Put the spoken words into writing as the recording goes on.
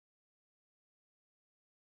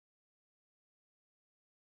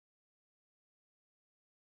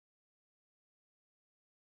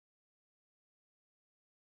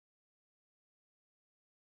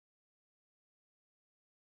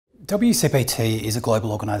WCPT is a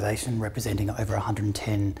global organisation representing over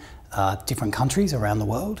 110 different countries around the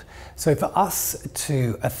world. So for us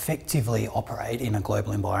to effectively operate in a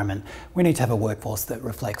global environment, we need to have a workforce that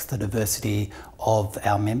reflects the diversity of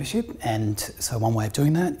our membership. And so one way of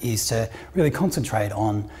doing that is to really concentrate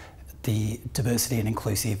on the diversity and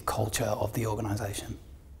inclusive culture of the organisation.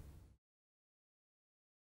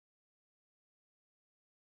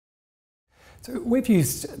 So we've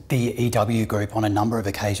used the EW group on a number of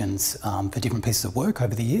occasions for different pieces of work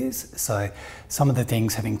over the years. So some of the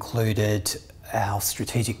things have included our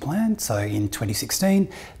strategic plan. So in 2016,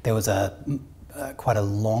 there was quite a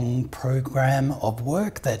long program of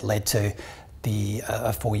work that led to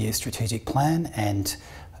a 4-year strategic plan, and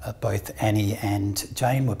both Annie and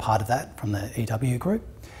Jane were part of that from the EW group.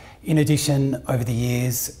 In addition, over the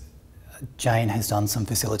years, Jane has done some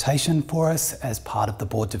facilitation for us as part of the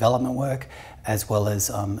board development work, as well as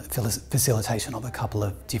facilitation of a couple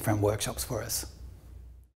of different workshops for us.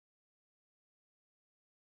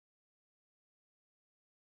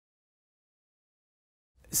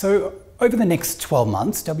 So over the next 12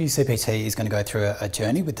 months, WCPT is going to go through a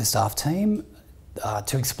journey with the staff team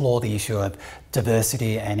to explore the issue of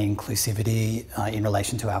diversity and inclusivity in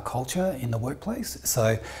relation to our culture in the workplace.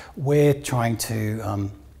 So we're trying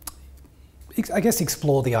to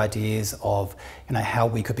explore the ideas of how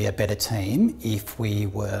we could be a better team if we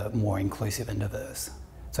were more inclusive and diverse.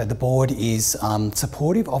 So the board is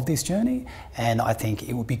supportive of this journey, and I think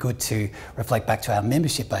it would be good to reflect back to our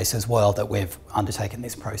membership base as well that we've undertaken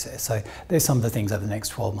this process. So there's some of the things over the next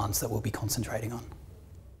 12 months that we'll be concentrating on.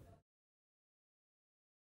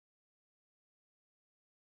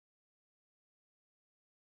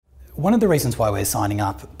 One of the reasons why we're signing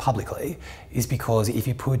up publicly is because if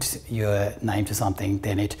you put your name to something,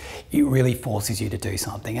 then it really forces you to do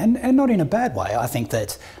something, and not in a bad way. I think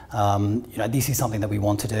that this is something that we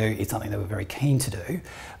want to do, it's something that we're very keen to do,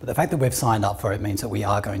 but the fact that we've signed up for it means that we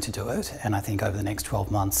are going to do it, and I think over the next 12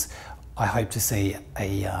 months I hope to see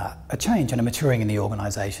a change and a maturing in the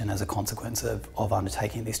organisation as a consequence of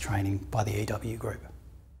undertaking this training by the EW group.